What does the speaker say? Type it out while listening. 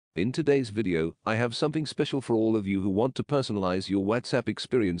In today's video, I have something special for all of you who want to personalize your WhatsApp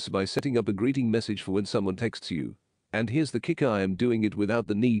experience by setting up a greeting message for when someone texts you. And here's the kicker, I am doing it without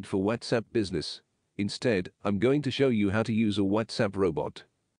the need for WhatsApp Business. Instead, I'm going to show you how to use a WhatsApp robot.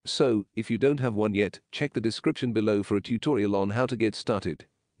 So, if you don't have one yet, check the description below for a tutorial on how to get started.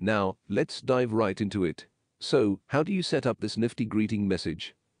 Now, let's dive right into it. So, how do you set up this nifty greeting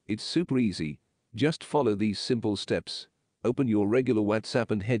message? It's super easy. Just follow these simple steps. Open your regular WhatsApp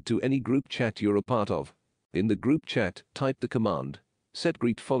and head to any group chat you're a part of. In the group chat, type the command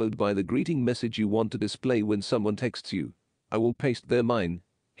setGreet followed by the greeting message you want to display when someone texts you. I will paste there mine.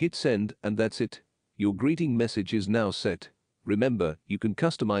 Hit send and that's it. Your greeting message is now set. Remember, you can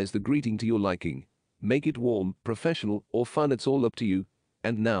customize the greeting to your liking. Make it warm, professional, or fun, it's all up to you.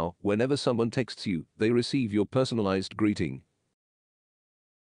 And now, whenever someone texts you, they receive your personalized greeting.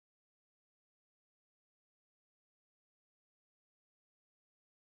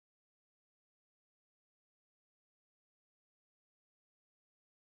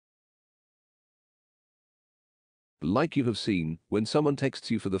 Like you have seen, when someone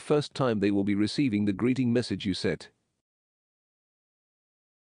texts you for the first time, they will be receiving the greeting message you set.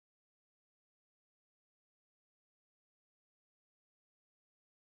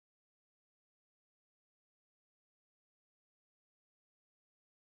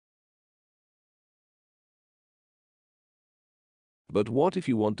 But what if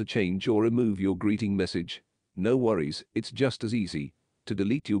you want to change or remove your greeting message? No worries, it's just as easy. To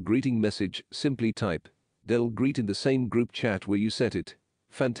delete your greeting message, simply type del greet in the same group chat where you set it.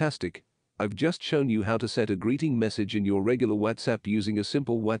 Fantastic! I've just shown you how to set a greeting message in your regular WhatsApp using a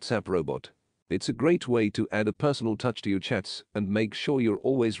simple WhatsApp robot. It's a great way to add a personal touch to your chats and make sure you're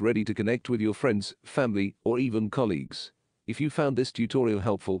always ready to connect with your friends, family, or even colleagues. If you found this tutorial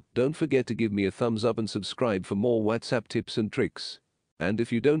helpful, don't forget to give me a thumbs up and subscribe for more WhatsApp tips and tricks. And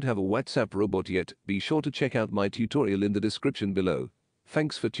if you don't have a WhatsApp robot yet, be sure to check out my tutorial in the description below.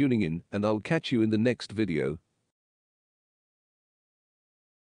 Thanks for tuning in, and I'll catch you in the next video.